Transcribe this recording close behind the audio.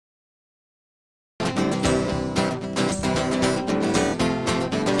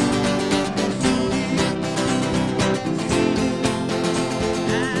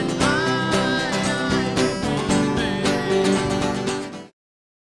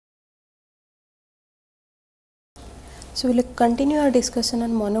So we'll continue our discussion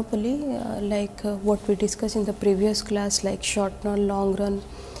on monopoly, what we discussed in the previous class, like short run, long run,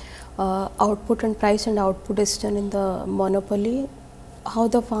 output and price and output decision in the monopoly, how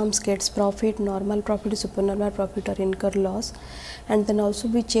the firms gets profit, normal profit, supernormal profit or incur loss, and then also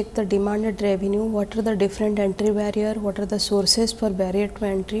we check the demanded revenue, what are the different entry barrier, what are the sources for barrier to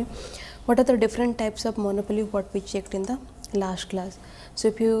entry, what are the different types of monopoly, what we checked in the last class. So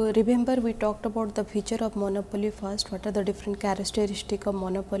if you remember, we talked about the feature of monopoly first, what are the different characteristics of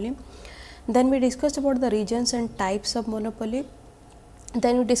monopoly. Then we discussed about the regions and types of monopoly.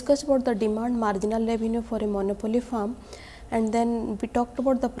 Then we discussed about the demand marginal revenue for a monopoly firm, and then we talked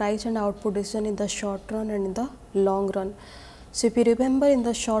about the price and output decision in the short run and in the long run. So if you remember, in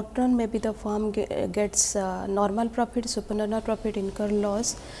the short run maybe the firm gets normal profit, supernormal profit, incur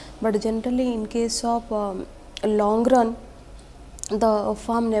loss, but generally in case of long run the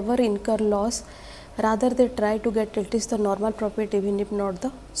firm never incur loss, rather they try to get at least the normal profit even if not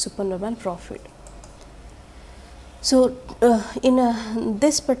the supernormal profit. So in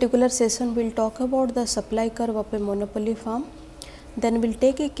this particular session we will talk about the supply curve of a monopoly firm. Then we will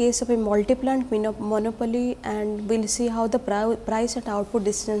take a case of a multi-plant monopoly and we will see how the price and output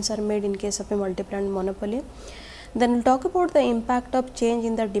decisions are made in case of a multi-plant monopoly. Then we will talk about the impact of change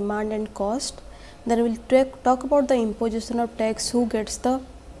in the demand and cost. Then we will talk about the imposition of tax, who gets the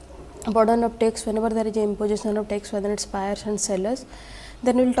burden of tax whenever there is an imposition of tax, whether it is buyers and sellers.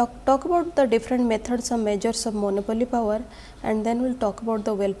 Then we will talk about the different methods and measures of monopoly power, and then we will talk about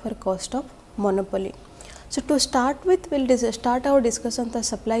the welfare cost of monopoly. So to start with, we will start our discussion on the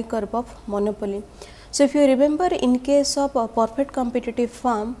supply curve of monopoly. So if you remember, in case of a perfect competitive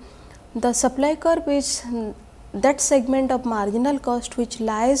firm, the supply curve is that segment of marginal cost which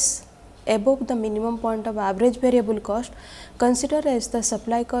lies above the minimum point of average variable cost, considered as the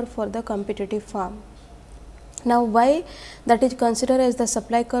supply curve for the competitive firm. Now why that is considered as the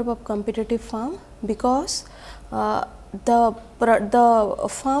supply curve of competitive firm? Because the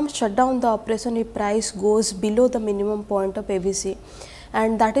firm shut down the operation if price goes below the minimum point of ABC,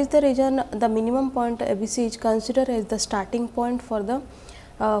 and that is the reason the minimum point ABC is considered as the starting point for the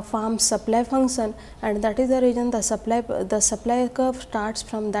firm's supply function, and that is the reason the supply curve starts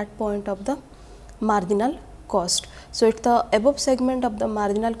from that point of the marginal cost. So it's the above segment of the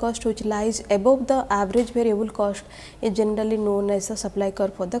marginal cost which lies above the average variable cost is generally known as the supply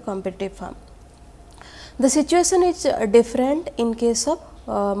curve for the competitive firm. The situation is different in case of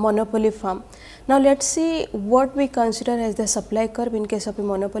monopoly firm. Now let us see what we consider as the supply curve in case of a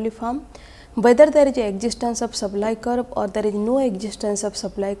monopoly firm, whether there is a existence of supply curve or there is no existence of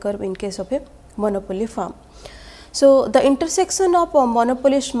supply curve in case of a monopoly firm. So the intersection of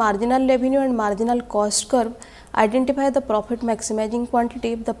monopolist marginal revenue and marginal cost curve identify the profit maximizing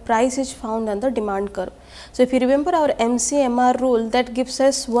quantity if the price is found on the demand curve. So if you remember our MCMR rule, that gives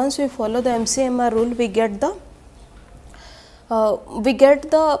us, once we follow the MCMR rule, we get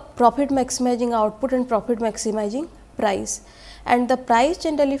the profit maximizing output and profit maximizing price, and the price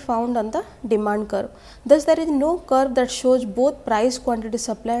generally found on the demand curve. Thus there is no curve that shows both price, quantity,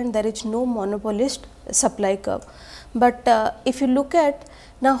 supply, and there is no monopolist supply curve. But if you look at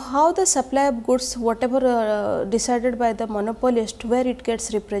now how the supply of goods, whatever decided by the monopolist, where it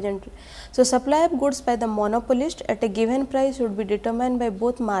gets represented. So supply of goods by the monopolist at a given price would be determined by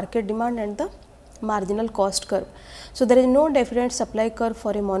both market demand and the marginal cost curve. So there is no definite supply curve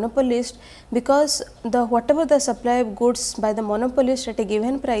for a monopolist, because whatever the supply of goods by the monopolist at a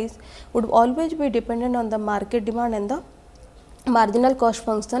given price would always be dependent on the market demand and the marginal cost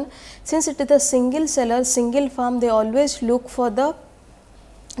function. Since it is a single seller, single firm, they always look for the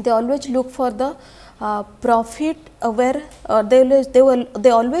profit where they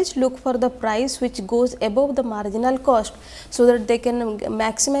always look for the price which goes above the marginal cost, so that they can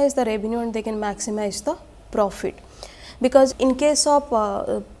maximize the revenue and they can maximize the profit. Because in case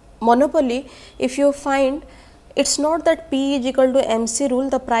of monopoly, if you find, it is not that P is equal to MC rule,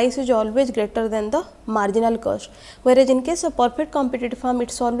 the price is always greater than the marginal cost, whereas in case of perfect competitive firm,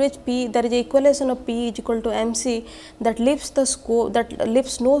 it is always P, there is a equation of P is equal to MC, that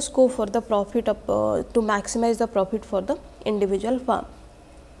leaves no scope for the profit of, to maximize the profit for the individual firm.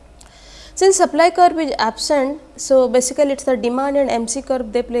 Since supply curve is absent, so basically it is the demand and MC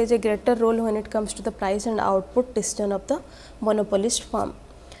curve, they plays a greater role when it comes to the price and output decision of the monopolist firm.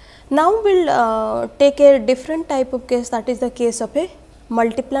 Now we will take a different type of case, that is the case of a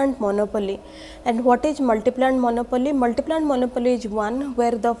multi-plant monopoly. And what is multi-plant monopoly? Multi-plant monopoly is one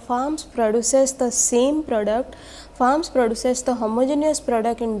where the firms produces the same product, firms produces the homogeneous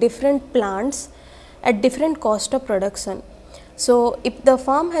product in different plants at different cost of production. So, if the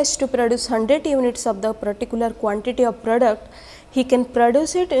farm has to produce 100 units of the particular quantity of product, he can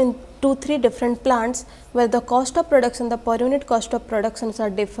produce it in 2-3 different plants where the cost of production, the per unit cost of productions are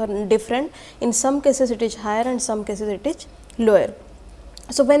different. In some cases it is higher and some cases it is lower.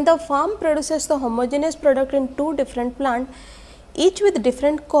 So, when the farm produces the homogeneous product in 2 different plants, each with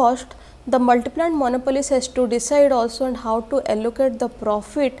different cost, the multi-plant monopolist has to decide also on how to allocate the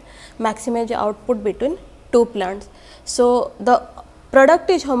profit, maximize output between 2 plants. So, the product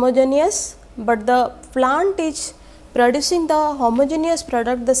is homogeneous, but the plant is producing the homogeneous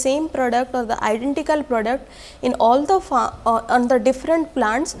product, the same product or the identical product in all the on the different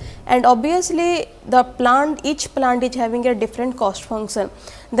plants, and obviously the each plant is having a different cost function.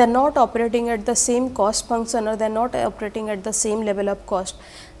 They are not operating at the same cost function, or they are not operating at the same level of cost.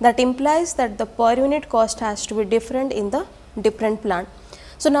 That implies that the per unit cost has to be different in the different plant.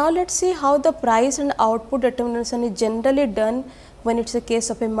 So, now let us see how the price and output determination is generally done when it is a case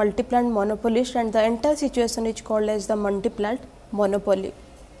of a multi-plant monopolist, and the entire situation is called as the multi-plant monopoly.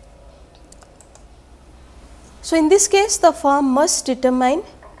 So, in this case the farm must determine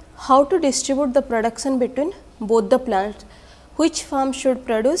how to distribute the production between both the plants, which farm should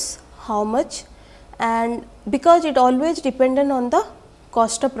produce how much, and because it always dependent on the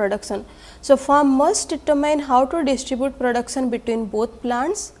cost of production. So, farm must determine how to distribute production between both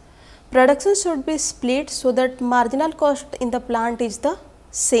plants. Production should be split so that marginal cost in the plant is the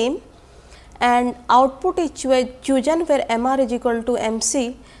same, and output is chosen where MR is equal to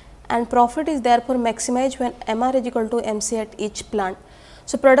MC, and profit is therefore maximized when MR is equal to MC at each plant.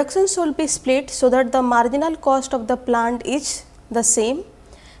 So, production should be split so that the marginal cost of the plant is the same,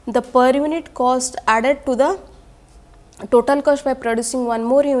 the per unit cost added to the total cost by producing one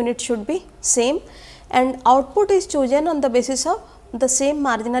more unit should be same, and output is chosen on the basis of the same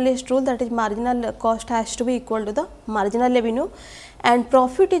marginalist rule, that is marginal cost has to be equal to the marginal revenue, and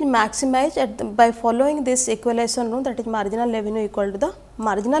profit is maximized by following this equalization rule, that is marginal revenue equal to the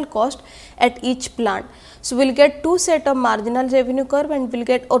marginal cost at each plant. So, we will get 2 set of marginal revenue curve, and we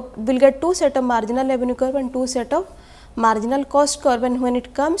will get 2 set of marginal revenue curve and 2 set of marginal cost curve, and when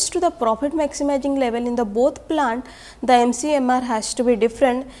it comes to the profit maximizing level in the both plant, the MCMR has to be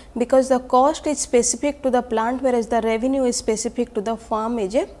different because the cost is specific to the plant, whereas the revenue is specific to the farm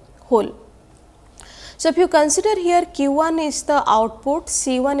as a whole. So, if you consider here Q1 is the output,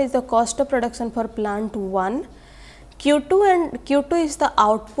 C1 is the cost of production for plant 1, Q2 and Q2 is the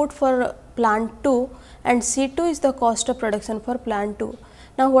output for plant 2, and C2 is the cost of production for plant 2.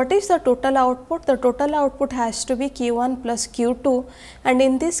 Now, what is the total output? The total output has to be Q1 plus Q2, and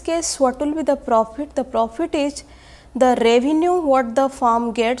in this case what will be the profit? The profit is the revenue what the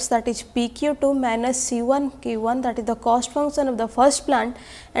farm gets, that is PQ2 minus C1 Q1, that is the cost function of the first plant,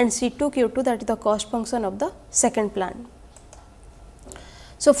 and C2 Q2, that is the cost function of the second plant.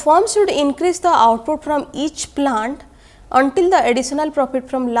 So, firm should increase the output from each plant until the additional profit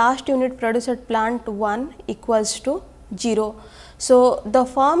from last unit produced at plant 1 equals to 0. So, the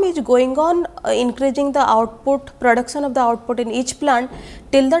farm is going on increasing the output, production of the output in each plant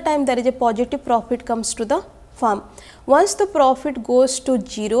till the time there is a positive profit comes to the farm. Once the profit goes to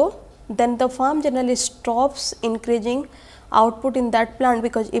 0, then the farm generally stops increasing output in that plant,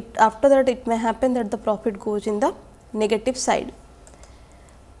 because if after that it may happen that the profit goes in the negative side.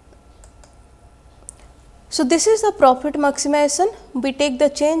 So, this is the profit maximization. We take the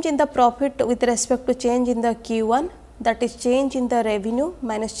change in the profit with respect to change in the Q1, that is change in the revenue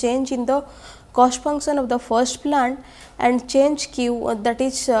minus change in the cost function of the first plant, and change Q, that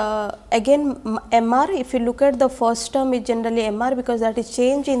is again MR. If you look at the first term is generally MR, because that is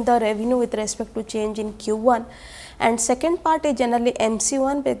change in the revenue with respect to change in Q1, and second part is generally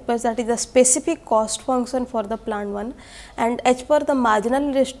MC1, because that is the specific cost function for the plant 1, and as per the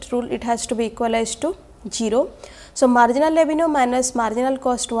marginalist rule it has to be equalized to 0. So, marginal revenue minus marginal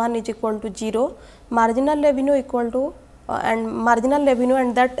cost 1 is equal to 0, marginal revenue equal to and marginal revenue,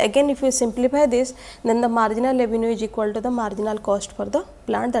 and that again if you simplify this, then the marginal revenue is equal to the marginal cost for the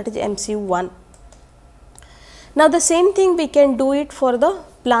plant, that is MC1. Now, the same thing we can do it for the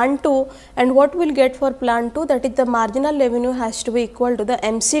plant 2, and what we will get for plant 2, that is the marginal revenue has to be equal to the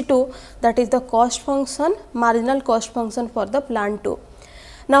MC2, that is the cost function, marginal cost function for the plant 2.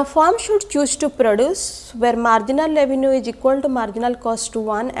 Now, farm should choose to produce where marginal revenue is equal to marginal cost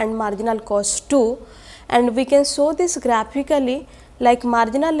 1 and marginal cost 2, and we can show this graphically like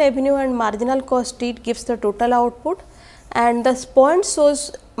marginal revenue and marginal cost it gives the total output, and the point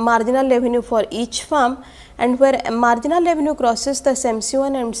shows marginal revenue for each farm, and where marginal revenue crosses the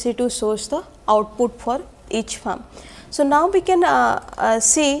MC1 and MC2 shows the output for each farm. So, now we can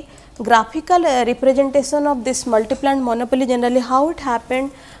see graphical representation of this multi-plant monopoly, generally how it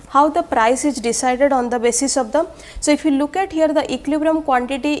happened, how the price is decided on the basis of the. So, if you look at here, the equilibrium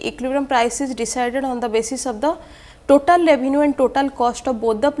quantity, equilibrium price is decided on the basis of the total revenue and total cost of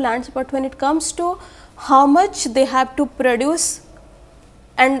both the plants, but when it comes to how much they have to produce,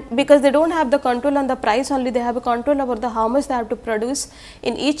 and because they do not have the control on the price only, they have a control over the how much they have to produce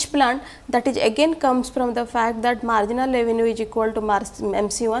in each plant. That is again comes from the fact that marginal revenue is equal to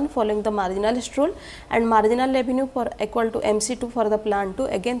MC1 following the marginalist rule, and marginal revenue for equal to MC2 for the plant 2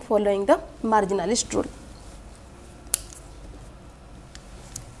 again following the marginalist rule.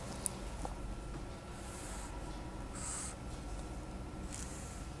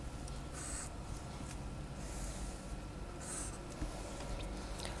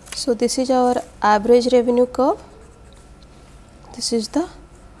 So, this is our average revenue curve, this is the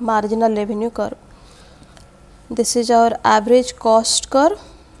marginal revenue curve, this is our average cost curve,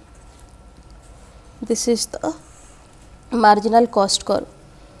 this is the marginal cost curve.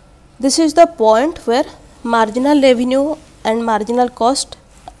 This is the point where marginal revenue and marginal cost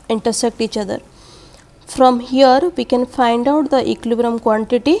intersect each other. From here we can find out the equilibrium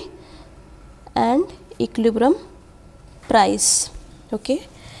quantity and equilibrium price. Okay.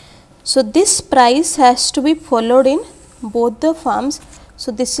 So, this price has to be followed in both the farms.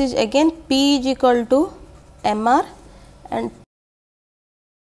 So, this is again P is equal to MR and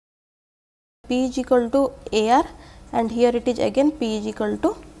P is equal to AR, and here it is again P is equal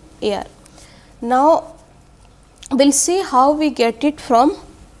to AR. Now, we will see how we get it from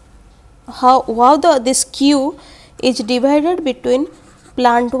how this Q is divided between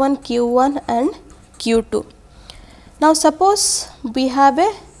plant 1 Q1 and Q2. Now, suppose we have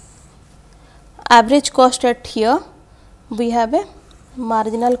a average cost at here, we have a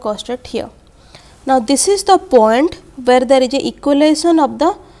marginal cost at here. Now, this is the point where there is a equalization of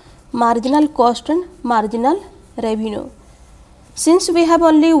the marginal cost and marginal revenue. Since we have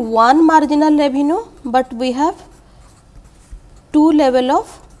only one marginal revenue, but we have two level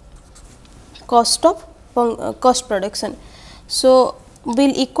of cost production. So, we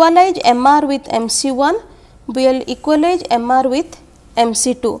will equalize MR with MC1, we will equalize MR with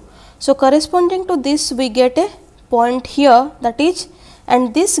MC2. So, corresponding to this we get a point here, that is,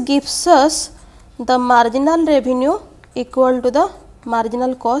 and this gives us the marginal revenue equal to the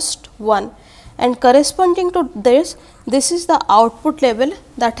marginal cost 1, and corresponding to this is the output level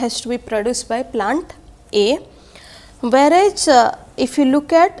that has to be produced by plant A. Whereas, if you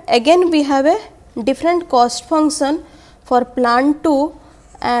look at, again we have a different cost function for plant 2,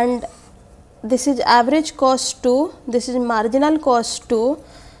 and this is average cost 2, this is marginal cost 2,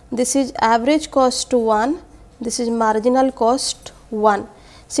 this is average cost 1, this is marginal cost 1.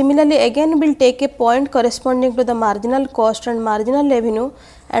 Similarly, again we will take a point corresponding to the marginal cost and marginal revenue,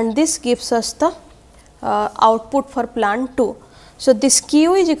 and this gives us the output for plant 2. So, this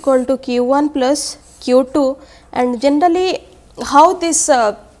Q is equal to Q1 plus Q2, and generally how this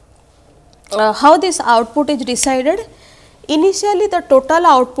output is decided. Initially, the total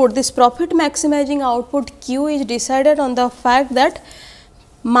output, this profit maximizing output Q is decided on the fact that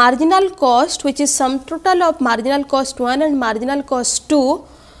marginal cost, which is sum total of marginal cost 1 and marginal cost 2,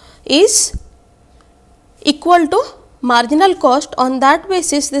 is equal to marginal cost. On that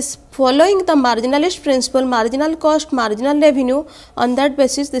basis, this following the marginalist principle, marginal cost, marginal revenue, on that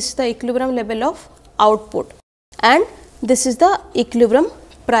basis this is the equilibrium level of output, and this is the equilibrium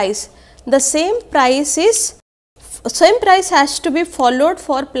price. The same price has to be followed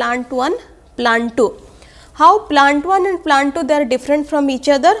for plant 1, plant 2. How plant 1 and plant 2 they are different from each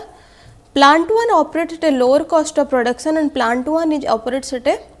other? Plant 1 operates at a lower cost of production and plant 1 operates at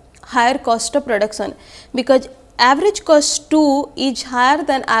a higher cost of production, because average cost 2 is higher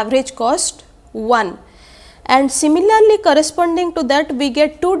than average cost 1, and similarly corresponding to that we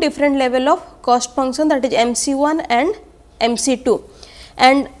get two different level of cost function, that is MC1 and MC2,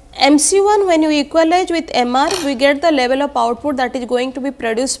 and MC1 when you equalize with MR we get the level of output that is going to be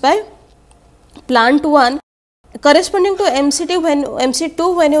produced by plant 1. Corresponding to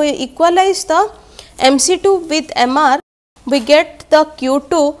MC2 when you equalize the MC2 with MR we get the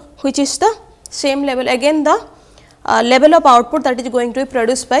Q2, which is the same level, again the level of output that is going to be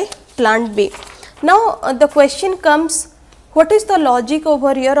produced by plant B. Now, the question comes, what is the logic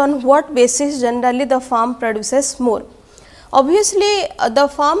over here, on what basis generally the farm produces more? Obviously, the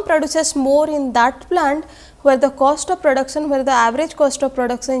farm produces more in that plant where the cost of production, where the average cost of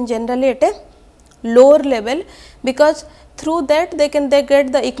production is generally at a lower level, because through that they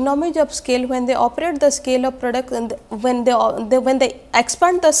get the economies of scale when they operate the scale of product, and when they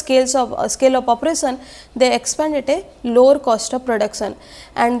expand the scale of operation, they expand at a lower cost of production,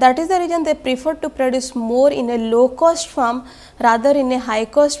 and that is the reason they prefer to produce more in a low cost farm rather in a high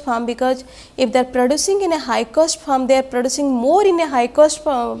cost farm, because if they are producing in a high cost farm, they are producing more in a high cost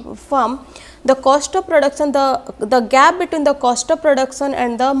farm, the cost of production, the gap between the cost of production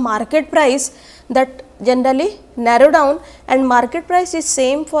and the market price, that generally narrow down, and market price is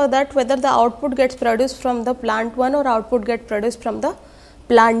same for that whether the output gets produced from the plant 1 or output get produced from the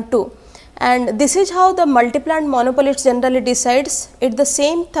plant 2. And this is how the multi-plant monopolist generally decides. It is the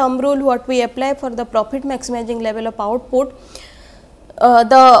same thumb rule what we apply for the profit maximizing level of output.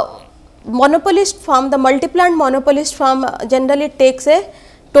 The monopolist firm, the multi-plant monopolist firm generally takes a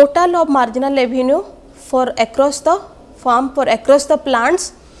total of marginal revenue for across the farm, for across the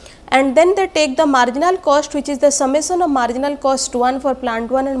plants, and then they take the marginal cost, which is the summation of marginal cost 1 for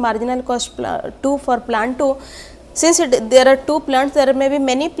plant 1 and marginal cost 2 for plant 2. Since there are 2 plants, there may be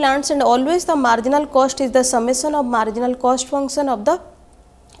many plants, and always the marginal cost is the summation of marginal cost function of the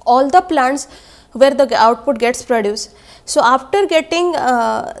all the plants where the output gets produced. So, after getting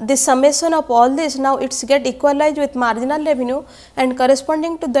the summation of all this, now it is get equalized with marginal revenue, and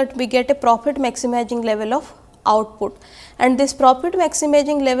corresponding to that we get a profit maximizing level of output, and this profit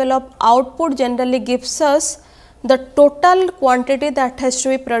maximizing level of output generally gives us the total quantity that has to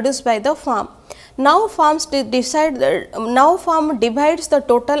be produced by the farm. Now, farms decide that, now farm divides the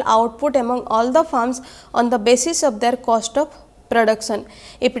total output among all the farms on the basis of their cost of production.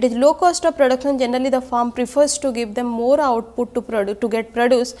 If it is low cost of production, generally the farm prefers to give them more output to get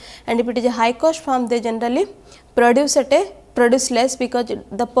produced, and if it is a high cost farm, they generally produce less because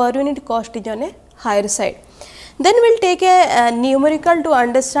the per unit cost is on a higher side. Then we will take a numerical to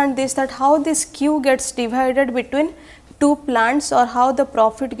understand this, that how this Q gets divided between 2 plants, or how the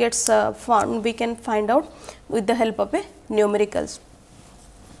profit gets found, we can find out with the help of a numericals.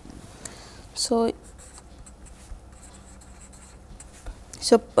 So,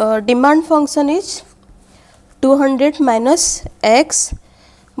 demand function is 200 minus x.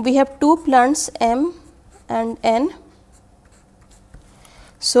 We have 2 plants M and N.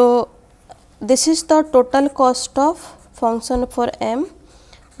 So, this is the total cost of function for M,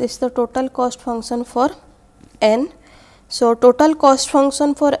 this is the total cost function for N. So, total cost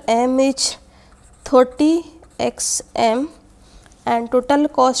function for M is 30 x M, and total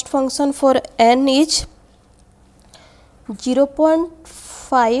cost function for N is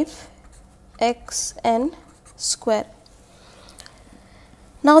 0.5 x N square.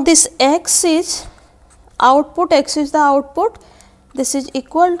 Now, this x is output, x is the output, this is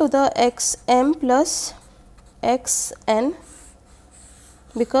equal to the x M plus x N,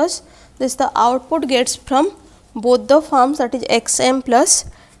 because this the output gets from both the farms, that is x M plus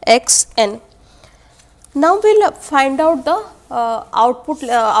x N. Now, we will find out the output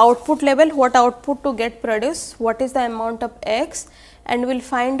level, what output to get produced, what is the amount of x, and we will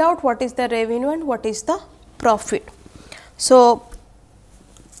find out what is the revenue and what is the profit. So,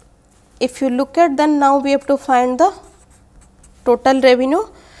 if you look at, then now we have to find the total revenue,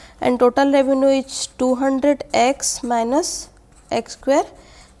 and total revenue is 200 x minus x square,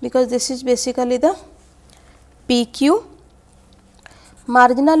 because this is basically the PQ.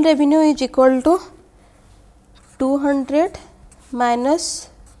 Marginal revenue is equal to 200 minus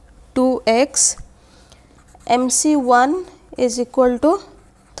 2x, MC1 is equal to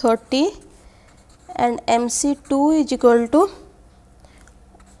 30 and MC2 is equal to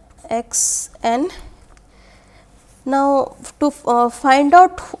xn. Now, to find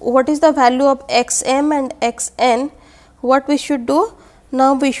out what is the value of xm and xn, what we should do?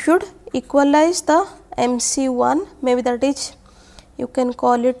 Now, we should equalize the MC1, maybe that is, you can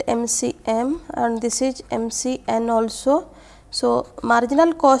call it MCM, and this is MCN also. So,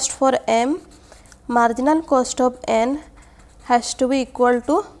 marginal cost for M, marginal cost of N has to be equal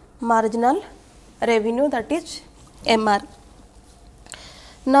to marginal revenue, that is MR.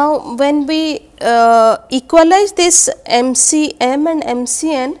 Now, when we equalize this MCM and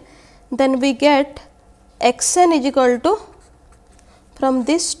MCN, then we get XN is equal to, from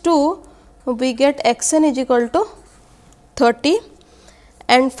this 2 we get XN is equal to 30,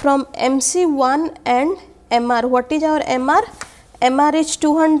 and from MC1 and MR, what is our MR? MR is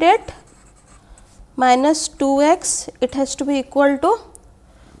 200 minus 2x, it has to be equal to,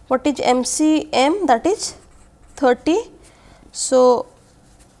 what is MCM, that is 30. So,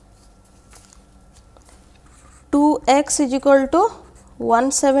 2x is equal to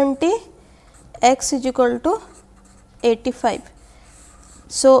 170, x is equal to 85.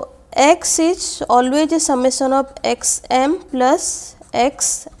 So, x is always a summation of xm plus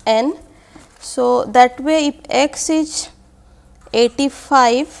xn. So, that way if x is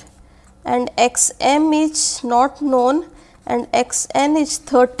 85 and xm is not known and xn is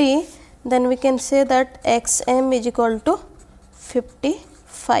 30, then we can say that xm is equal to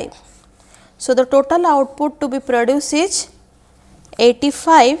 55. So, the total output to be produced is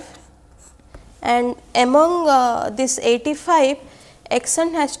 85, and among this 85,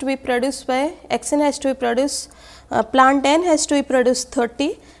 xn has to be produced by plant n has to be produced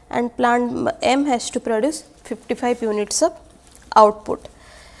 30 and plant m has to produce 55 units of output.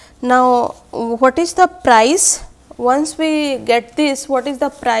 Now, what is the price? Once we get this, what is the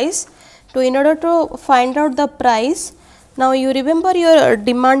price? In order to find out the price, now you remember your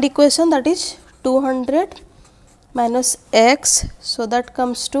demand equation, that is 200 minus x. So, that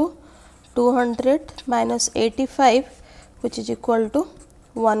comes to 200 minus 85, which is equal to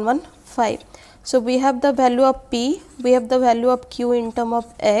 115. So, we have the value of p, we have the value of q in term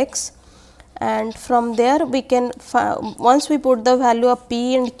of x, and from there we can once we put the value of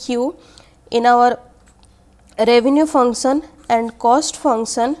p and q in our revenue function and cost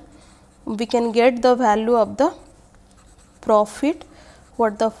function, we can get the value of the profit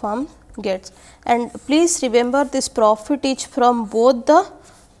what the firm gets. And please remember, this profit is from both the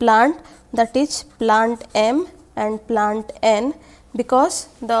plant, that is plant M and plant N, because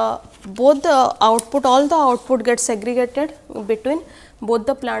both the output, all the output gets segregated between both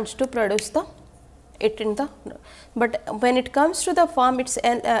the plants to produce the but when it comes to the farm,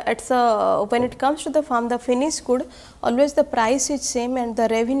 when it comes to the farm, the finished good, always the price is same and the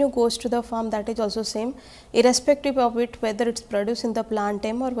revenue goes to the farm, that is also same, irrespective of it whether it is produced in the plant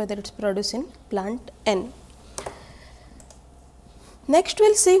M or whether it is produced in plant N. Next, we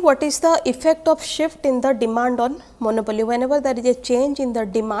will see what is the effect of shift in the demand on monopoly. Whenever there is a change in the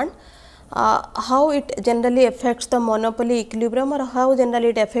demand, how it generally affects the monopoly equilibrium, or how generally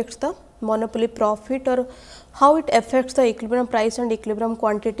it affects the monopoly profit, or how it affects the equilibrium price and equilibrium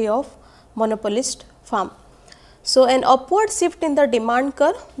quantity of monopolist farm. So, an upward shift in the demand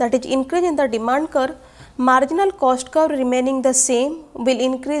curve, that is increase in the demand curve, marginal cost curve remaining the same, will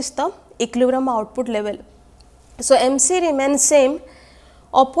increase the equilibrium output level. So, MC remains same,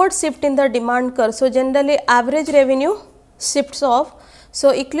 upward shift in the demand curve. So, generally average revenue shifts off.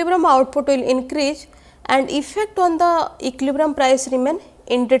 So, equilibrium output will increase and effect on the equilibrium price remain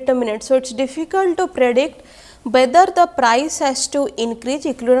indeterminate. So, it is difficult to predict whether the price has to increase,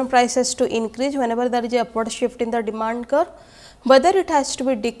 equilibrium price has to increase whenever there is a upward shift in the demand curve, whether it has to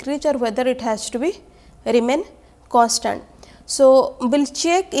be decrease or whether it has to be remain constant. So, we will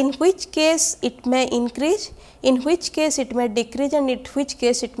check in which case it may increase, in which case it may decrease and in which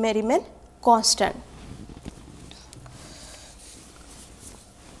case it may remain constant.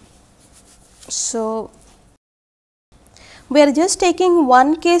 So, we are just taking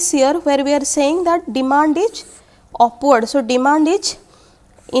one case here where we are saying that demand is upward. So, demand is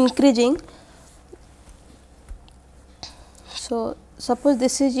increasing. So, suppose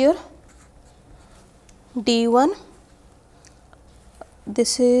this is your D1,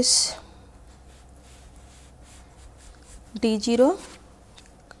 this is D0,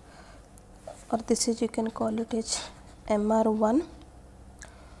 or this is, you can call it as MR1,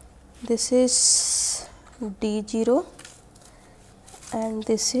 this is D0 and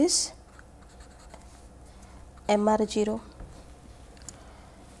this is MR0.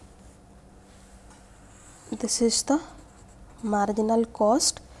 This is the marginal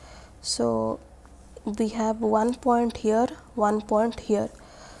cost. So, we have 1 point here, 1 point here.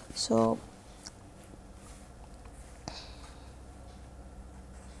 So,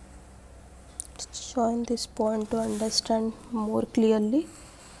 join this point to understand more clearly.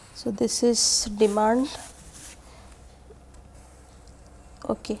 So, this is demand.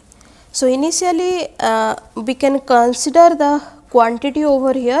 Okay. So, initially we can consider the quantity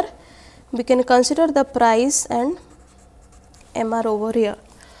over here, we can consider the price and MR over here.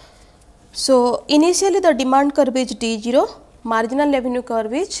 So, initially the demand curve is D0, marginal revenue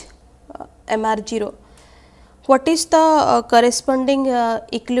curve is MR0. What is the corresponding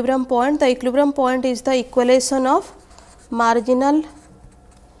equilibrium point? The equilibrium point is the equalization of marginal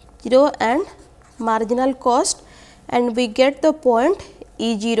 0 and marginal cost, and we get the point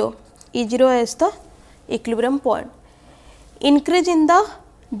E0, E0 as the equilibrium point. Increase in the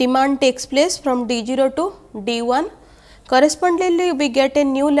demand takes place from D0 to D1, correspondingly we get a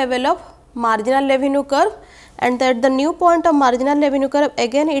new level of marginal revenue curve, and at the new point of marginal revenue curve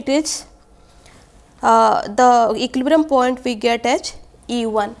again it is the equilibrium point we get as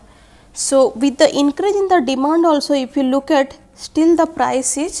E1. So, with the increase in the demand also, if you look at, still the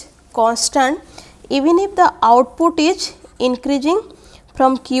price is constant even if the output is increasing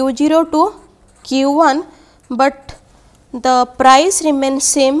from Q0 to Q1, but the price remains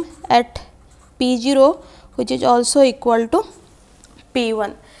same at P0, which is also equal to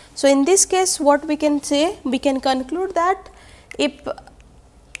P1. So, in this case what we can say, we can conclude that if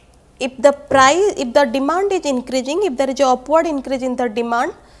the demand is increasing, if there is a upward increase in the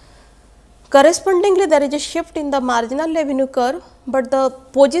demand, correspondingly there is a shift in the marginal revenue curve, but the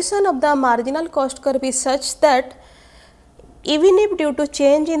position of the marginal cost curve is such that even if due to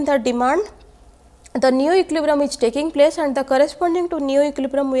change in the demand the new equilibrium is taking place, and the corresponding to new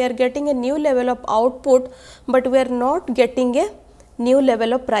equilibrium we are getting a new level of output, but we are not getting a new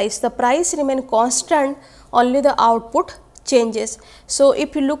level of price. The price remain constant, only the output changes. So,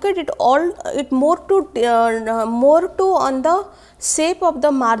 if you look at it all, it more to on the shape of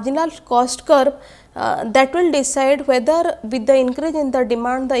the marginal cost curve, that will decide whether with the increase in the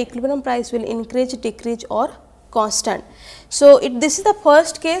demand the equilibrium price will increase, decrease or constant. So, this is the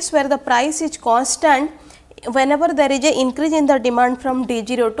first case where the price is constant whenever there is a increase in the demand from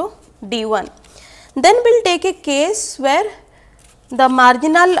D0 to D1. Then we will take a case where the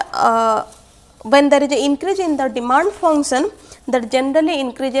marginal when there is an increase in the demand function, that generally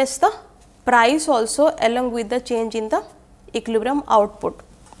increases the price also along with the change in the equilibrium output.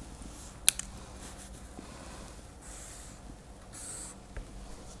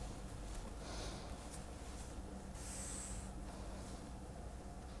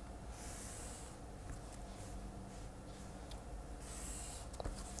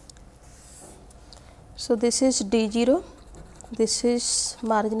 So, this is D0, this is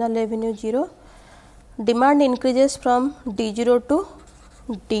marginal revenue 0, demand increases from D0 to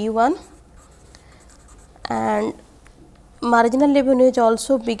D1 and marginal revenue is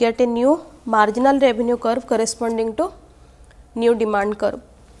also beget a new marginal revenue curve corresponding to new demand curve.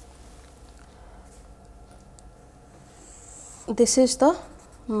 This is the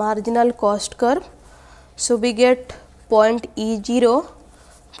marginal cost curve. So, we get point E0,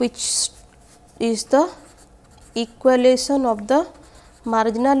 which is the equalization of the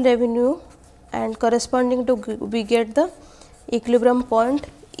marginal revenue, and corresponding to we get the equilibrium point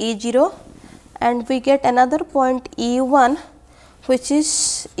E0, and we get another point E1, which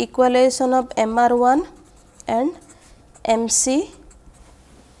is equalization of MR1 and MC.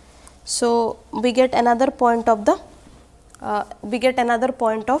 So, we get another point of the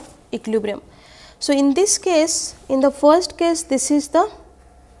equilibrium. So, in this case, in the first case, this is the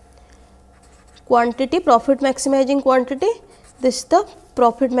quantity, profit maximizing quantity, this is the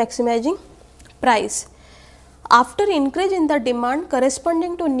profit maximizing price. After increase in the demand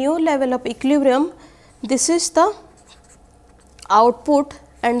corresponding to new level of equilibrium, this is the output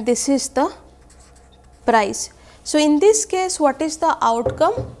and this is the price. So, in this case what is the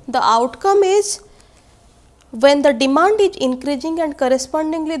outcome? The outcome is when the demand is increasing and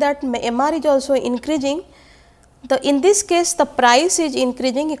correspondingly that MR is also increasing, in this case the price is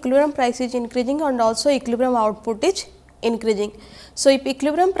increasing, equilibrium price is increasing and also equilibrium output is increasing. So, if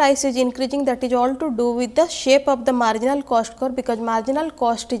equilibrium price is increasing, that is all to do with the shape of the marginal cost curve, because marginal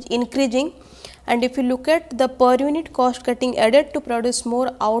cost is increasing, and if you look at the per unit cost getting added to produce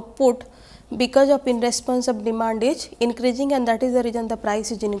more output because of in response of demand is increasing, and that is the reason the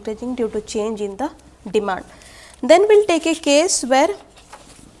price is increasing due to change in the demand. Then we will take a case where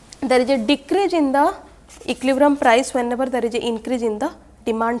there is a decrease in the equilibrium price whenever there is an increase in the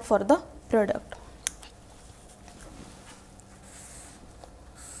demand for the product.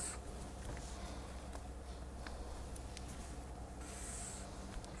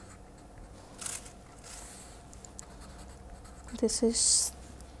 This is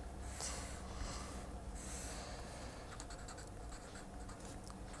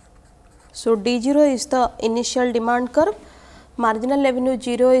so D0 is the initial demand curve, marginal revenue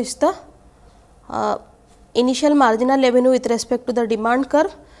 0 is the initial marginal revenue with respect to the demand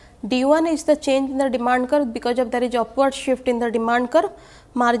curve. D1 is the change in the demand curve because of there is upward shift in the demand curve.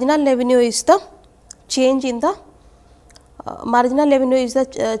 Marginal revenue is the change in the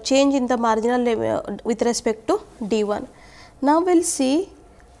change in the marginal revenue with respect to D1. Now, we will see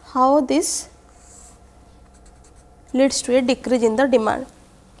how this leads to a decrease in the demand.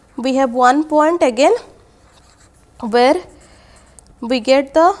 We have one point again where we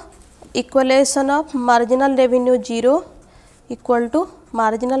get the equalization of marginal revenue 0 equal to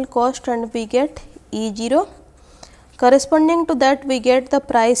marginal cost and we get E0. Corresponding to that we get the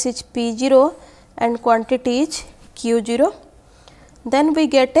price is P0 and quantity is Q0. Then we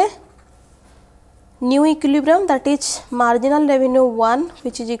get a new equilibrium, that is marginal revenue 1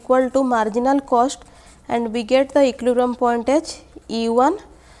 which is equal to marginal cost, and we get the equilibrium point as E1.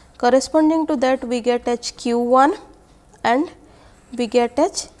 corresponding to that we get as Q1 and we get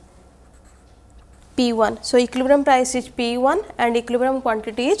as P1. So, equilibrium price is P1 and equilibrium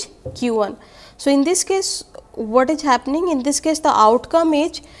quantity is Q1. So, in this case what is happening? In this case the outcome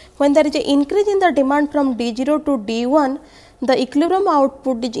is when there is an increase in the demand from D0 to D1, the equilibrium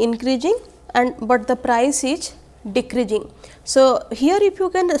output is increasing and but the price is decreasing. So, here if you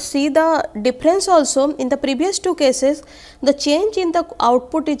can see the difference also in the previous two cases, the change in the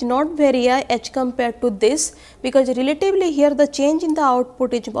output is not very high as compared to this, because relatively here the change in the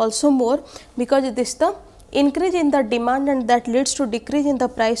output is also more, because this the increase in the demand and that leads to decrease in the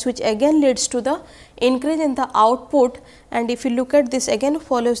price, which again leads to the increase in the output. And if you look at this, again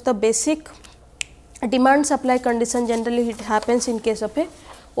follows the basic demand supply condition. Generally it happens in case of a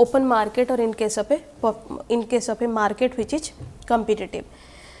open market or in case of a market which is competitive.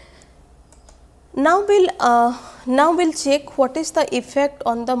 Now we'll check what is the effect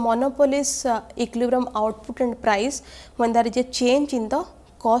on the monopoly's equilibrium output and price when there is a change in the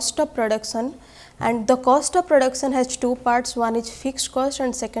cost of production. And the cost of production has two parts, one is fixed cost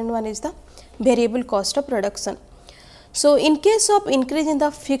and second one is the variable cost of production. So, in case of increase in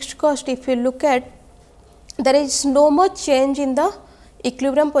the fixed cost, if you look at, there is no much change in the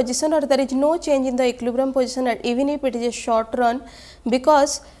equilibrium position, or there is no change in the equilibrium position at even if it is a short run,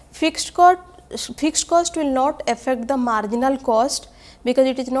 because fixed cost will not affect the marginal cost because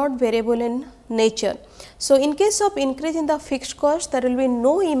it is not variable in nature. So, in case of increase in the fixed cost, there will be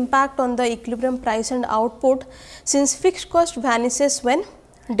no impact on the equilibrium price and output, since fixed cost vanishes when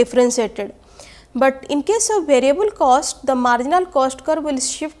differentiated. But in case of variable cost, the marginal cost curve will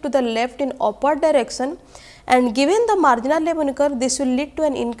shift to the left in upward direction, and given the marginal level curve, this will lead to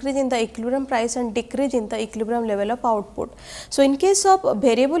an increase in the equilibrium price and decrease in the equilibrium level of output. So, in case of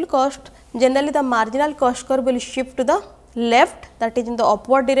variable cost, generally the marginal cost curve will shift to the left, that is in the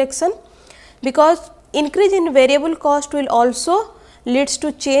upward direction, because increase in variable cost will also leads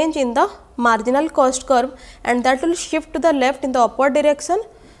to change in the marginal cost curve, and that will shift to the left in the upward direction.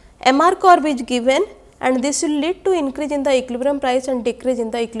 MR curve is given and this will lead to increase in the equilibrium price and decrease in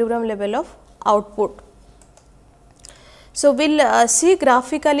the equilibrium level of output. So, we will see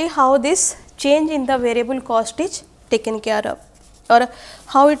graphically how this change in the variable cost is taken care of, or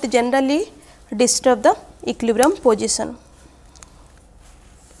how it generally disturb the equilibrium position.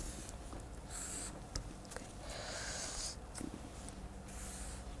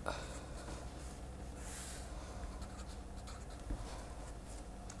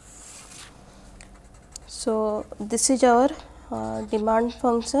 So, this is our demand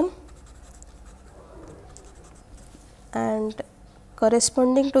function, and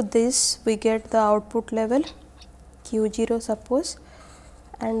corresponding to this we get the output level Q0 suppose,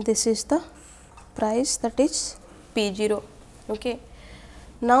 and this is the price, that is P0. Okay.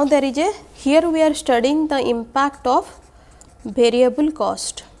 Now, there is a, here we are studying the impact of variable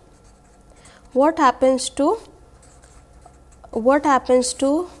cost. What happens to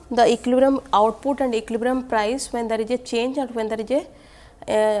the equilibrium output and equilibrium price when there is a change, or when there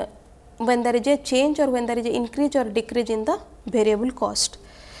is a change or when there is a increase or decrease in the variable cost.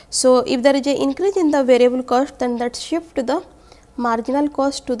 So, if there is a increase in the variable cost, then that shift the marginal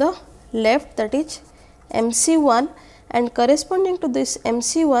cost to the left, that is MC1, and corresponding to this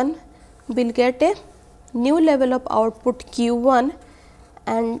MC1 we will get a new level of output Q1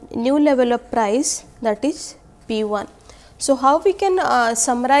 and new level of price, that is P1. So, how we can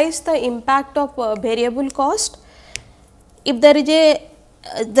summarize the impact of variable cost? If there is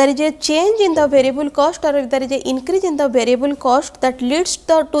a change in the variable cost, or if there is a increase in the variable cost, that leads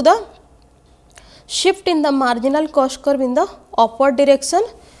to the shift in the marginal cost curve in the upward direction,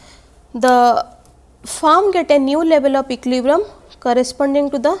 the firm get a new level of equilibrium corresponding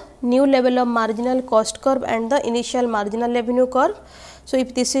to the new level of marginal cost curve and the initial marginal revenue curve. So,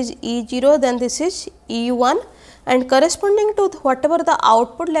 if this is E0, then this is E1, and corresponding to whatever the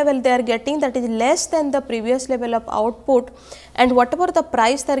output level they are getting, that is less than the previous level of output, and whatever the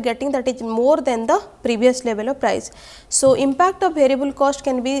price they are getting, that is more than the previous level of price. So, impact of variable cost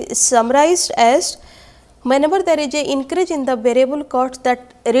can be summarized as whenever there is a increase in the variable cost,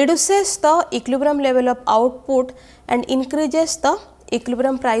 that reduces the equilibrium level of output and increases the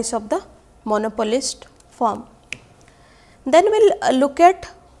equilibrium price of the monopolist firm. Then we will look at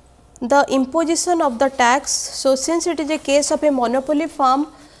the imposition of the tax. So, since it is a case of a monopoly firm,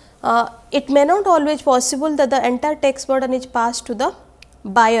 it may not always possible that the entire tax burden is passed to the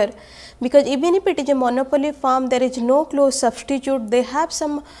buyer, because even if it is a monopoly farm, there is no close substitute. They have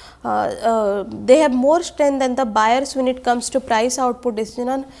some they have more strength than the buyers when it comes to price output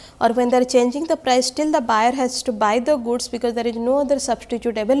decision, or when they are changing the price, still the buyer has to buy the goods because there is no other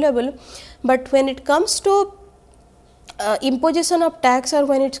substitute available. But when it comes to imposition of tax, or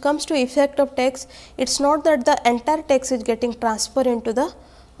when it comes to effect of tax, it is not that the entire tax is getting transferred into the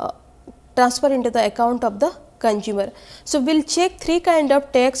account of the consumer. So, we will check three kind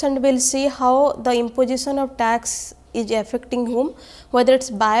of tax and we will see how the imposition of tax is affecting whom, whether it is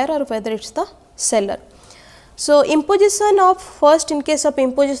buyer or whether it is the seller. So, imposition of, first in case of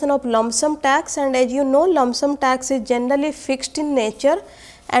imposition of lump sum tax, and as you know, lump sum tax is generally fixed in nature,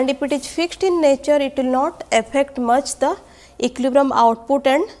 and if it is fixed in nature, it will not affect much the equilibrium output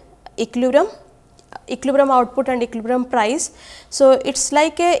and equilibrium price. So, it is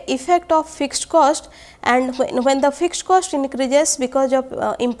like a effect of fixed cost, and when the fixed cost increases because of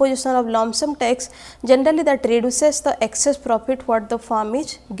imposition of lump sum tax, generally that reduces the excess profit what the firm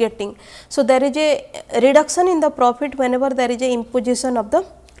is getting. So, there is a reduction in the profit whenever there is a imposition of the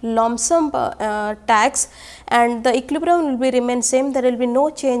lump sum tax, and the equilibrium will be remain same. There will be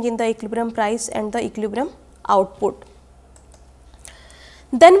no change in the equilibrium price and the equilibrium output.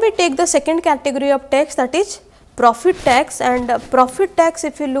 Then we take the second category of tax, that is profit tax, and profit tax,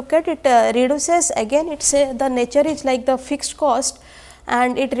 if you look at it, reduces, again it is the nature is like the fixed cost,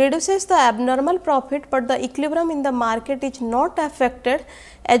 and it reduces the abnormal profit, but the equilibrium in the market is not affected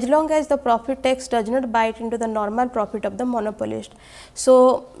as long as the profit tax does not bite into the normal profit of the monopolist.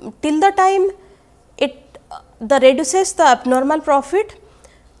 So, till the time it reduces the abnormal profit,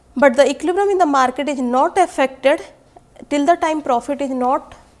 but the equilibrium in the market is not affected till the time profit is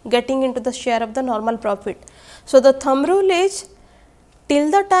not getting into the share of the normal profit. So, the thumb rule is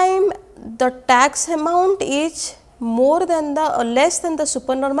till the time the tax amount is more than the or less than the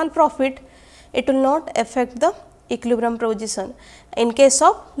supernormal profit, it will not affect the equilibrium position in case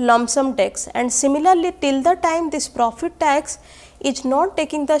of lump sum tax, and similarly till the time this profit tax is not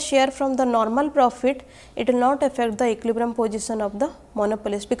taking the share from the normal profit, it will not affect the equilibrium position of the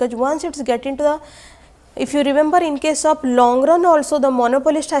monopolist, because once it is getting to the, if you remember, in case of long run also the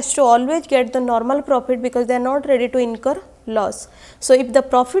monopolist has to always get the normal profit because they are not ready to incur loss. So, if the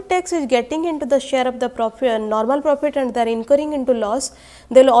profit tax is getting into the share of the profit normal profit and they are incurring into loss,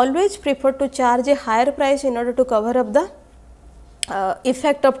 they will always prefer to charge a higher price in order to cover up the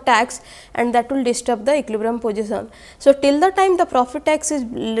effect of tax, and that will disturb the equilibrium position. So, till the time the profit tax is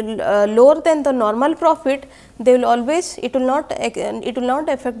lower than the normal profit, they will always, it will not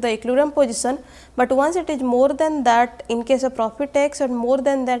affect the equilibrium position, but once it is more than that in case of profit tax and more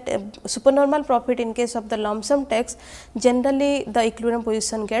than that supernormal profit in case of the lump sum tax, generally the equilibrium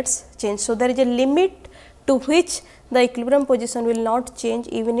position gets changed. So, there is a limit to which the equilibrium position will not change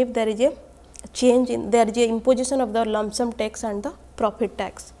even if there is a change in, there is a imposition of the lump sum tax and the profit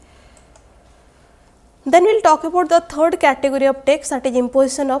tax. Then we will talk about the third category of tax, that is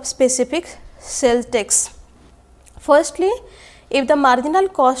imposition of specific sales tax. Firstly, if the marginal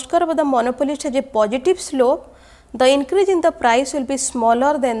cost curve of the monopolist has a positive slope, the increase in the price will be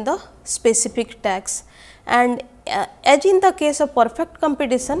smaller than the specific tax, and as in the case of perfect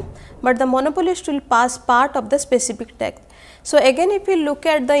competition, but the monopolist will pass part of the specific tax. So, again if we look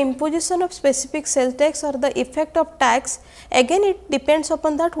at the imposition of specific sales tax or the effect of tax, again it depends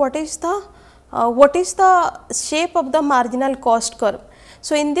upon that what is the shape of the marginal cost curve.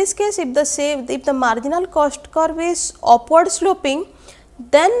 So, in this case if the marginal cost curve is upward sloping,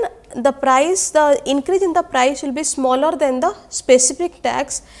 then the increase in the price will be smaller than the specific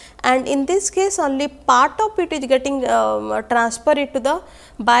tax, and in this case only part of it is getting transferred to the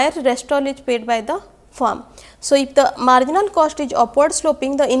buyer, rest all is paid by the firm. So, if the marginal cost is upward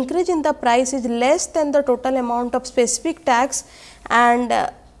sloping, the increase in the price is less than the total amount of specific tax, and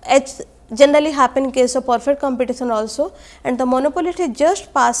it generally happen in case of perfect competition also, and the monopolist is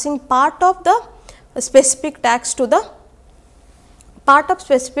just passing part of the specific tax to the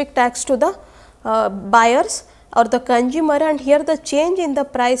buyers or the consumer, and here the change in the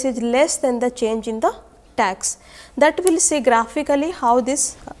price is less than the change in the tax. That we will see graphically how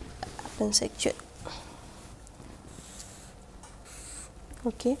this happens actually.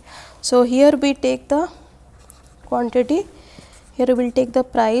 Okay. So, here we take the quantity, here we will take the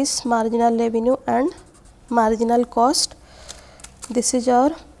price, marginal revenue and marginal cost. This is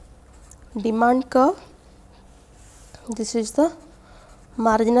our demand curve, this is the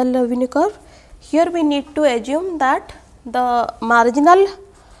marginal revenue curve. Here we need to assume that the marginal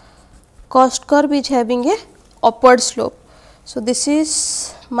cost curve is having a upward slope. So, this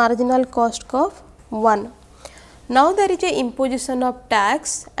is marginal cost curve 1. Now there is a imposition of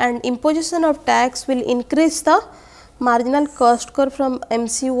tax, and imposition of tax will increase the marginal cost curve from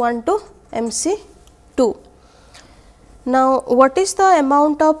MC1 to MC2. Now what is the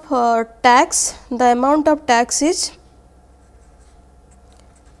amount of tax? The amount of tax is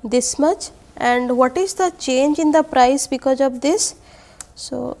this much, and what is the change in the price because of this?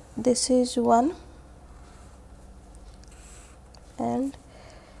 So this is 1 and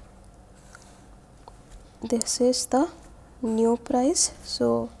this is the new price.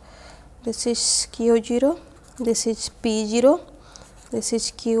 So this is Q0, this is P0, this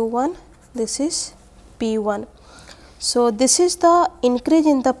is Q1, this is P1. So this is the increase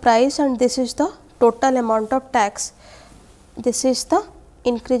in the price and this is the total amount of tax. This is the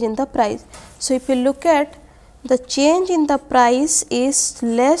increase in the price. So if you look at the change in the price is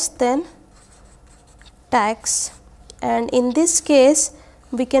less than tax, and in this case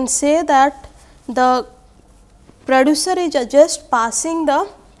we can say that the producer is just passing the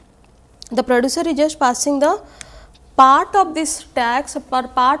part of this tax or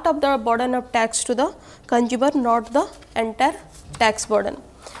part of the burden of tax to the consumer, not the entire tax burden.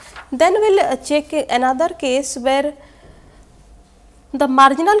 Then we will check another case where the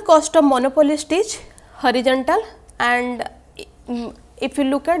marginal cost of monopolist is horizontal, and if you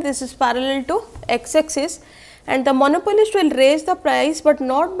look at this is parallel to x axis, and the monopolist will raise the price, but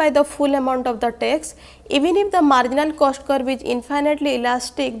not by the full amount of the tax. Even if the marginal cost curve is infinitely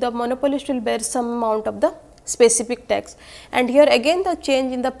elastic, the monopolist will bear some amount of the specific tax, and here again the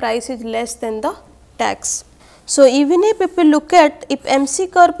change in the price is less than the tax. So even if we look at, if MC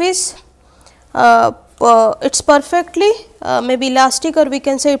curve is it's perfectly maybe elastic, or we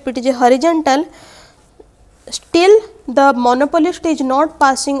can say if it is a horizontal, still the monopolist is not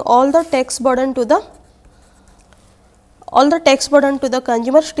passing all the tax burden to the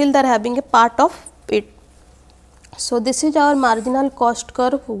consumer, still they are having a part of it. So this is our marginal cost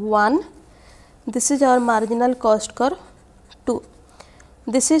curve 1, this is our marginal cost curve 2.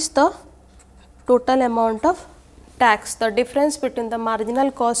 This is the total amount of tax, the difference between the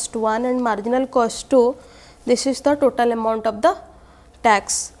marginal cost 1 and marginal cost 2, this is the total amount of the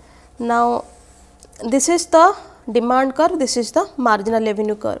tax. Now this is the demand curve, this is the marginal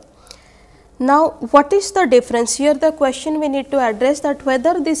revenue curve. Now what is the difference? Here the question we need to address, that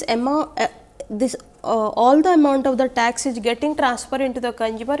whether this amount all the amount of the tax is getting transferred into the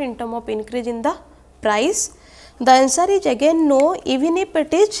consumer in terms of increase in the price. The answer is again no. Even if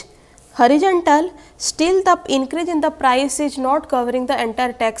it is horizontal, still the increase in the price is not covering the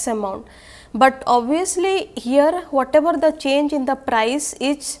entire tax amount. But obviously here whatever the change in the price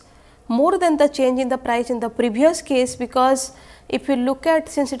is more than the change in the price in the previous case, because if you look at,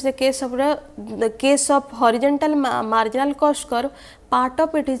 since it is a case of the case of horizontal marginal cost curve, part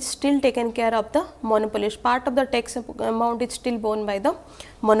of it is still taken care of the monopolist, part of the tax amount is still borne by the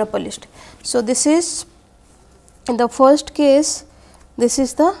monopolist. So this is in the first case, this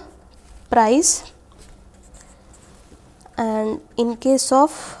is the price, and in case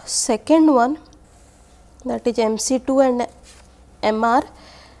of second one, that is MC2 and MR,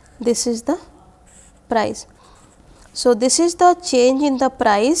 this is the price. So this is the change in the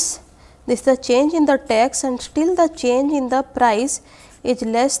price, this is the change in the tax, and still the change in the price is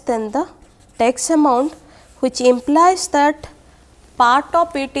less than the tax amount, which implies that part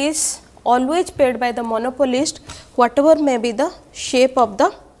of it is always paid by the monopolist, whatever may be the shape of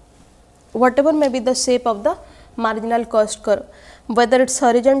the marginal cost curve, whether it is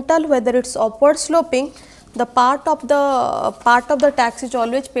horizontal, whether it is upward sloping, the part of the tax is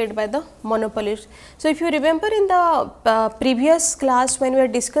always paid by the monopolist. So if you remember in the previous class when we were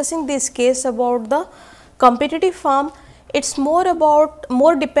discussing this case about the competitive firm, it is more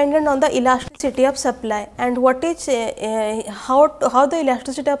dependent on the elasticity of supply, and what is how the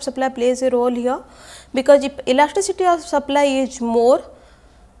elasticity of supply plays a role here, because if elasticity of supply is more,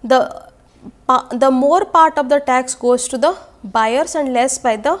 the more part of the tax goes to the buyers and less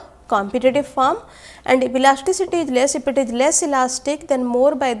by the competitive firm, and if elasticity is less, if it is less elastic, then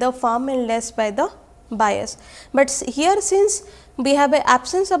more by the firm and less by the buyers. But here, since we have an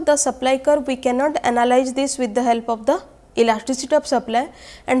absence of the supply curve, we cannot analyze this with the help of the elasticity of supply,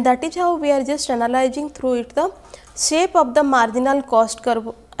 and that is how we are just analyzing through it the shape of the marginal cost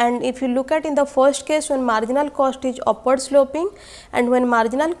curve. And if you look at in the first case, when marginal cost is upward sloping and when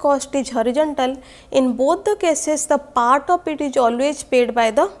marginal cost is horizontal, in both the cases the part of it is always paid by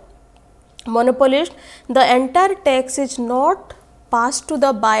the monopolist, the entire tax is not passed to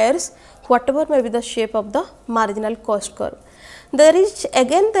the buyers, whatever may be the shape of the marginal cost curve. There is a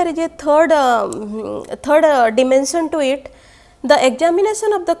third dimension to it, The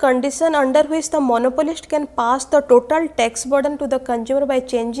examination of the condition under which the monopolist can pass the total tax burden to the consumer by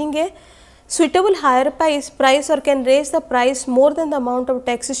changing a suitable higher price or can raise the price more than the amount of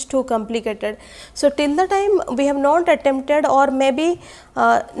tax is too complicated. So, till the time we have not attempted, or maybe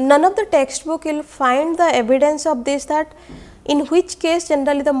none of the textbook will find the evidence of this, that in which case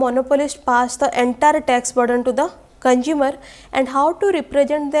generally the monopolist pass the entire tax burden to the consumer, and how to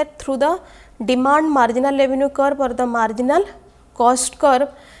represent that through the demand marginal revenue curve or the marginal cost curve,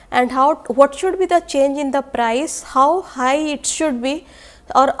 and what should be the change in the price, how high it should be,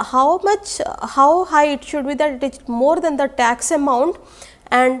 or how high it should be that it is more than the tax amount,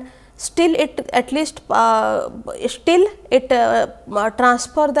 and still it at least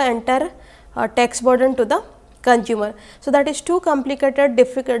transfer the entire tax burden to the consumer. So, that is too complicated,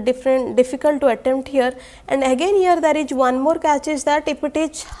 difficult to attempt here. And again here there is one more catch, is that if it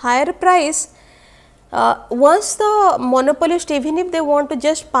is higher price, once the monopolist, even if they want to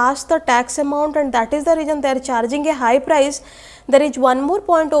just pass the tax amount, and that is the reason they are charging a high price, there is one more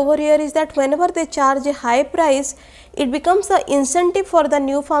point over here, is that whenever they charge a high price, it becomes the incentive for the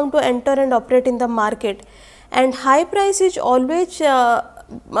new firm to enter and operate in the market. And high price is always in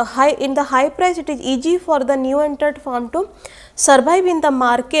the high price, it is easy for the new entered firm to survive in the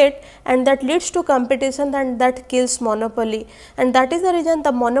market, and that leads to competition, and that kills monopoly. And that is the reason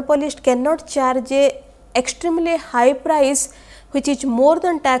the monopolist cannot charge a extremely high price which is more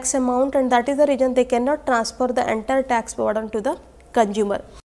than tax amount, and that is the reason they cannot transfer the entire tax burden to the consumer.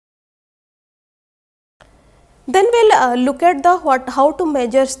 Then we will look at the how to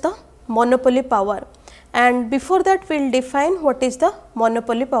measure the monopoly power, and before that we will define what is the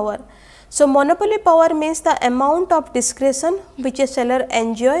monopoly power. So, monopoly power means the amount of discretion which a seller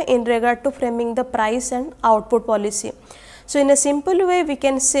enjoy in regard to framing the price and output policy. So, in a simple way we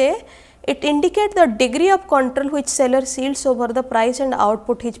can say it indicates the degree of control which seller wields over the price and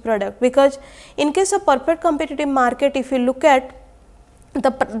output his product, because in case of perfect competitive market, if you look at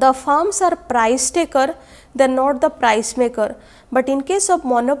the firms are price taker, they are not the price maker, but in case of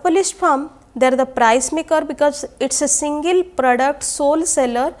monopolist firm, they are the price maker, because it is a single product sole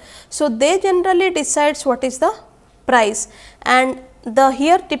seller. So, they generally decides what is the price, and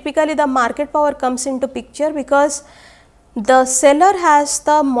here typically the market power comes into picture, because the seller has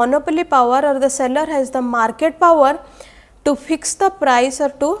the monopoly power, or the seller has the market power to fix the price or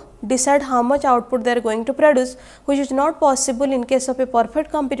to decide how much output they are going to produce, which is not possible in case of a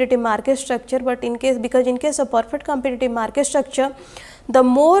perfect competitive market structure. But in case of perfect competitive market structure, the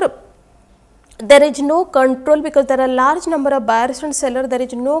more there is no control, because there are large number of buyers and sellers, there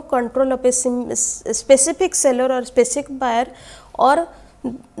is no control of a specific seller or specific buyer, or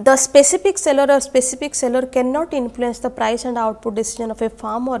the specific seller or specific seller cannot influence the price and output decision of a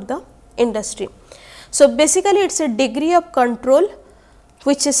firm or the industry. So, basically it is a degree of control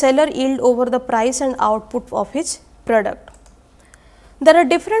which a seller yield over the price and output of his product. There are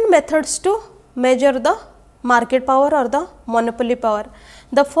different methods to measure the market power or the monopoly power.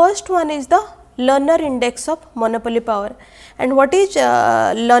 The first one is the Lerner index of monopoly power. And what is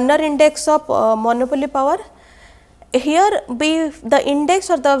Lerner index of monopoly power? Here the index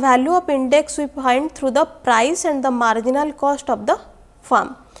or the value of index we find through the price and the marginal cost of the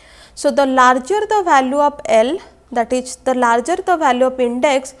firm. So, the larger the value of L, that is the larger the value of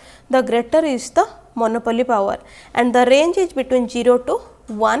index, the greater is the monopoly power, and the range is between 0 to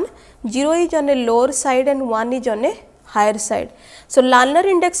 1. 0 is on a lower side and 1 is on a higher side. So, Lerner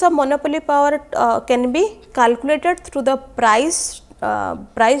index of monopoly power can be calculated through the price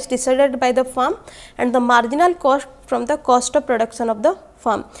decided by the firm and the marginal cost from the cost of production of the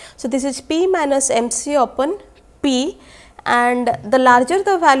firm. So, this is P minus MC upon P, and the larger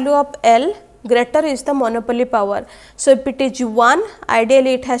the value of L, greater is the monopoly power. So, if it is 1,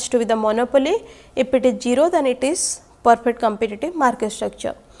 ideally it has to be the monopoly. If it is 0, then it is perfect competitive market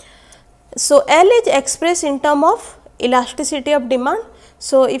structure. So, L is expressed in terms of elasticity of demand.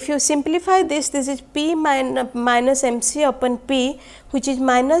 So, if you simplify this is P minus MC upon P, which is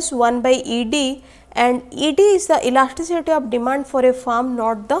minus 1 by ED, and ED is the elasticity of demand for a firm,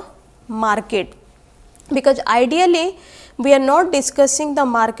 not the market, because ideally we are not discussing the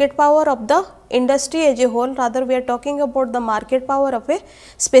market power of the industry as a whole, rather we are talking about the market power of a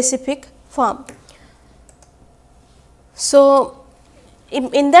specific firm. So,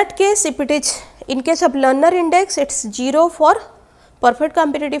 in that case, if it is in case of Lerner index, it is 0 for perfect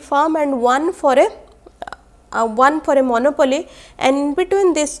competitive firm and 1 for a monopoly, and in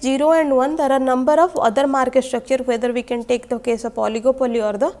between this 0 and 1 there are number of other market structure, whether we can take the case of oligopoly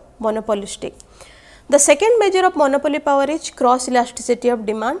or the monopolistic. The second measure of monopoly power is cross elasticity of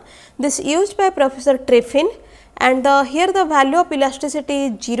demand. This used by Professor Treffin, and here the value of elasticity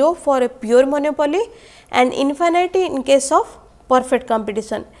is 0 for a pure monopoly and infinity in case of perfect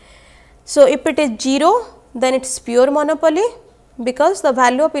competition. So, if it is 0, then it is pure monopoly because the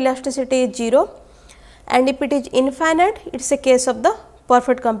value of elasticity is 0, and if it is infinite, it is a case of the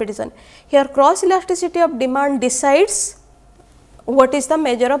perfect competition. Here cross elasticity of demand decides what is the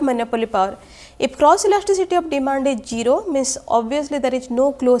measure of monopoly power. If cross elasticity of demand is 0, means obviously there is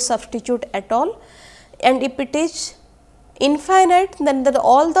no close substitute at all, and if it is infinite, then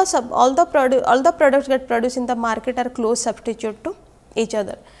all the products that produced in the market are close substitute to each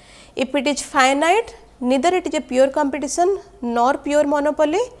other. If it is finite, neither it is a pure competition nor pure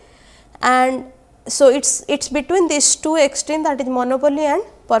monopoly, and so it's between these two extremes, that is monopoly and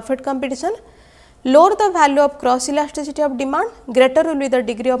perfect competition. Lower the value of cross elasticity of demand, greater will be the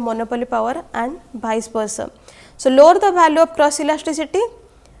degree of monopoly power and vice versa. So, lower the value of cross elasticity,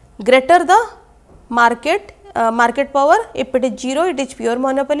 greater the market power. If it is 0, it is pure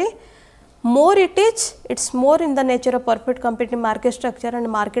monopoly. More it is more in the nature of perfect competitive market structure, and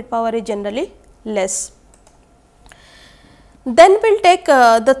market power is generally less. Then we will take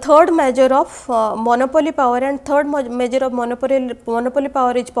the third measure of monopoly power, and third measure of monopoly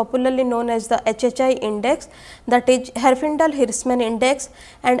power is popularly known as the HHI index, that is Herfindahl-Hirschman index,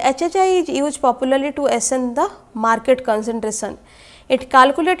 and HHI is used popularly to assign the market concentration. It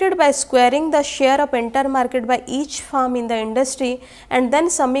calculated by squaring the share of entire market by each firm in the industry and then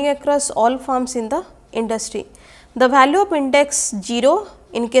summing across all firms in the industry. The value of index 0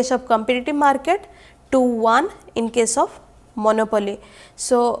 in case of competitive market to 1 in case of monopoly.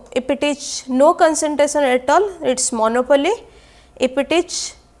 So, if it is no concentration at all, it is monopoly. If it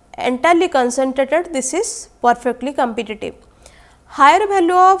is entirely concentrated, this is perfectly competitive. Higher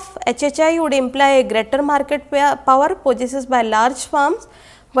value of HHI would imply a greater market power possessed by large firms,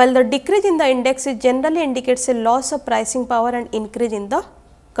 while the decrease in the index generally indicates a loss of pricing power and increase in the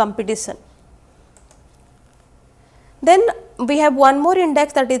competition. Then we have one more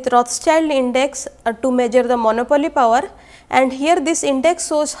index, that is Rothschild index to measure the monopoly power, and here this index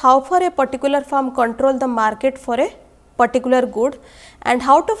shows how far a particular firm control the market for a particular good. And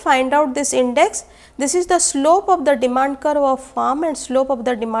how to find out this index? This is the slope of the demand curve of firm and slope of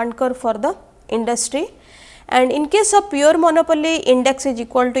the demand curve for the industry, and in case of pure monopoly, index is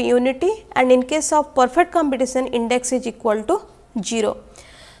equal to unity, and in case of perfect competition, index is equal to 0.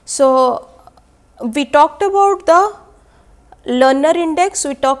 So, we talked about the Lerner index,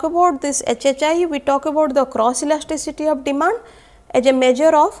 we talk about this HHI, we talk about the cross elasticity of demand as a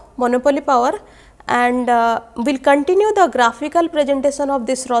measure of monopoly power, and we will continue the graphical presentation of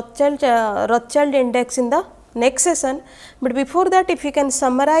this Rothschild index in the next session. But before that, if you can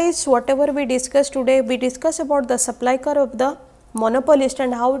summarize whatever we discussed today, we discussed about the supply curve of the monopolist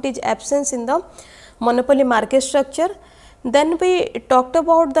and how it is absent in the monopoly market structure. Then we talked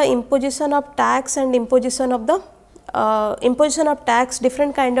about the imposition of tax and imposition of the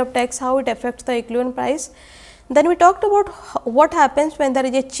different kind of tax, how it affects the equivalent price. Then we talked about what happens when there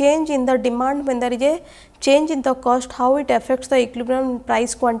is a change in the demand, when there is a change in the cost, how it affects the equilibrium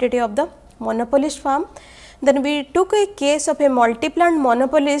price quantity of the monopolist firm. Then we took a case of a multi-plant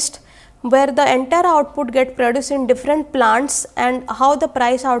monopolist where the entire output get produced in different plants and how the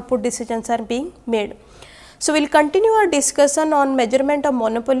price output decisions are being made. So, we will continue our discussion on measurement of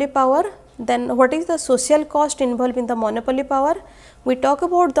monopoly power. Then what is the social cost involved in the monopoly power? We talk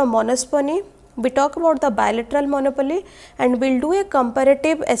about the monospony, we talk about the bilateral monopoly, and we will do a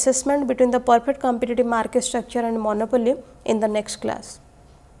comparative assessment between the perfect competitive market structure and monopoly in the next class.